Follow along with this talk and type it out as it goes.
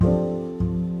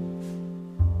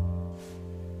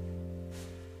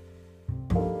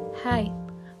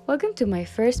Welcome to my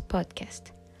first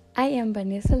podcast. I am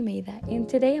Vanessa Almeida, and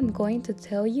today I'm going to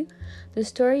tell you the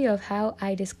story of how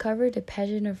I discovered the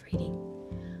passion of reading.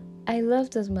 I love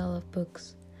the smell of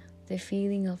books, the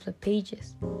feeling of the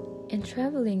pages, and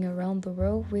traveling around the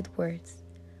world with words.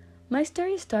 My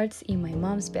story starts in my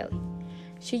mom's belly.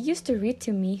 She used to read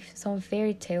to me some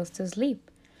fairy tales to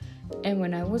sleep, and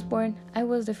when I was born, I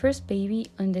was the first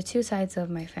baby on the two sides of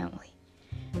my family.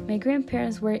 My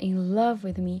grandparents were in love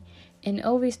with me and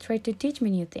always tried to teach me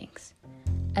new things.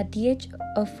 At the age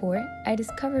of 4, I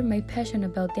discovered my passion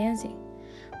about dancing.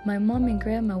 My mom and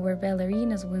grandma were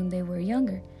ballerinas when they were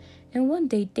younger, and one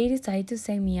day they decided to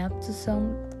send me up to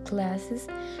some classes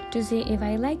to see if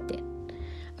I liked it.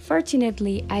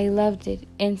 Fortunately, I loved it,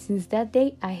 and since that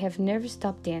day, I have never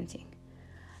stopped dancing.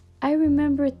 I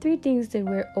remember 3 things that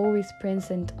were always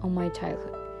present on my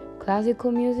childhood: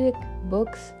 classical music,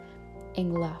 books,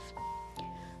 and love.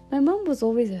 My mom was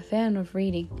always a fan of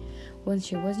reading when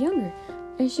she was younger,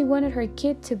 and she wanted her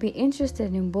kid to be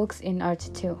interested in books and art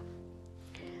too.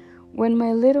 When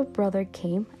my little brother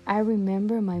came, I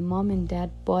remember my mom and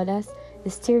dad bought us a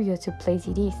stereo to play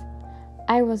CDs.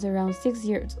 I was around 6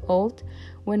 years old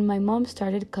when my mom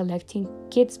started collecting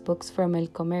kids' books from El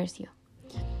Comercio.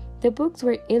 The books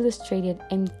were illustrated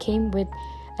and came with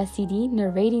a CD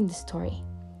narrating the story.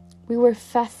 We were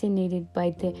fascinated by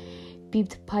the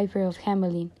Pied Piper of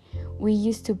Hamelin. We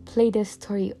used to play the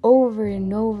story over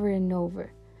and over and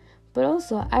over. But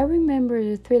also, I remember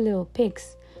the 3 little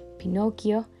pigs,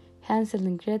 Pinocchio, Hansel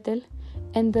and Gretel,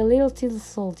 and the Little Tin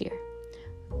Soldier.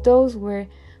 Those were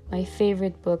my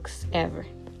favorite books ever.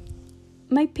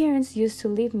 My parents used to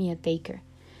leave me at daycare.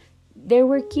 There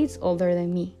were kids older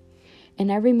than me,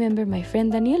 and I remember my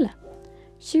friend Daniela.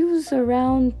 She was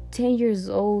around 10 years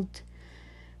old,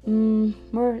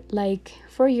 more like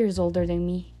 4 years older than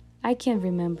me. I can't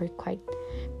remember quite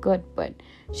good, but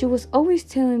she was always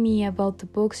telling me about the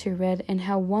books she read and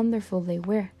how wonderful they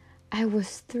were. I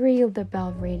was thrilled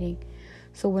about reading.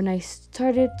 So when I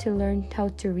started to learn how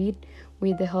to read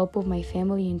with the help of my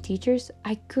family and teachers,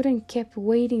 I couldn't keep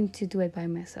waiting to do it by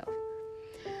myself.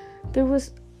 There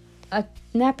was a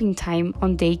napping time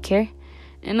on daycare,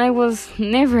 and I was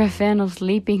never a fan of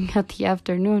sleeping at the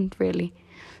afternoon, really.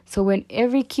 So when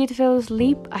every kid fell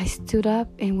asleep, I stood up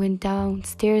and went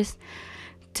downstairs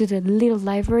to the little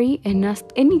library and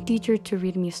asked any teacher to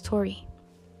read me a story.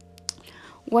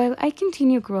 While I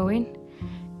continued growing,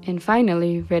 and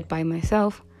finally read by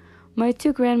myself, my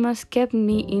 2 grandmas kept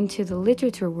me into the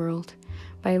literature world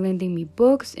by lending me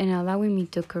books and allowing me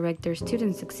to correct their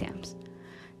students' exams.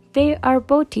 They are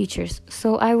both teachers,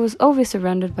 so I was always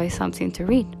surrounded by something to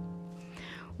read.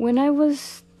 When I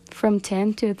was from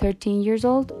 10 to 13 years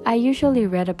old, I usually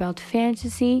read about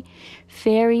fantasy,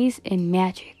 fairies, and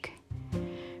magic.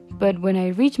 But when I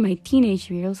reached my teenage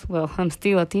years, well, I'm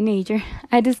still a teenager,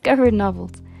 I discovered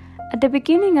novels. At the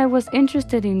beginning, I was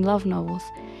interested in love novels,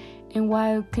 and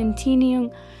while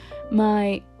continuing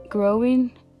my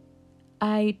growing,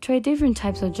 I tried different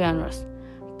types of genres.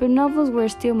 But novels were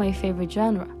still my favorite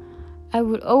genre. I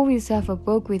would always have a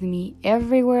book with me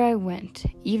everywhere I went,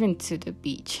 even to the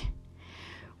beach.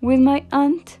 With my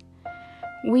aunt,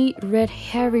 we read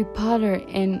Harry Potter,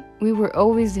 and we were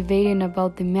always debating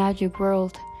about the magic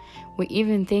world. We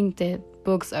even think that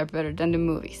books are better than the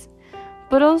movies.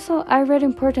 But also, I read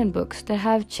important books that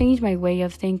have changed my way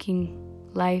of thinking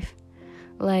life,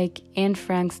 like Anne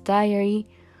Frank's diary,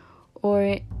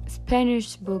 or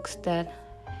Spanish books that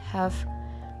have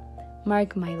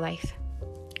marked my life.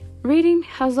 Reading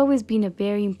has always been a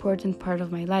very important part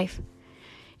of my life.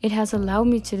 It has allowed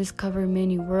me to discover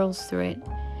many worlds through it.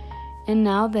 And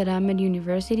now that I'm at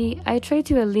university, I try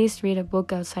to at least read a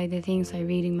book outside the things I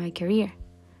read in my career.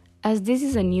 As this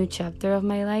is a new chapter of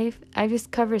my life, I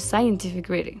discovered scientific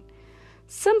reading.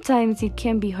 Sometimes it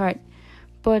can be hard,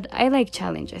 but I like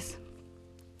challenges.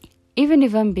 Even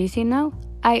if I'm busy now,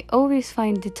 I always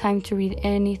find the time to read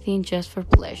anything just for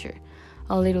pleasure.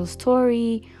 A little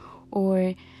story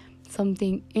or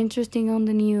something interesting on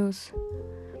the news.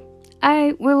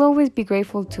 I will always be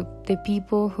grateful to the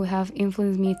people who have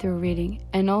influenced me through reading,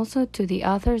 and also to the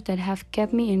authors that have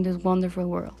kept me in this wonderful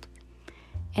world.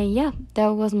 And yeah, that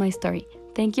was my story.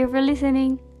 Thank you for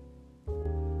listening.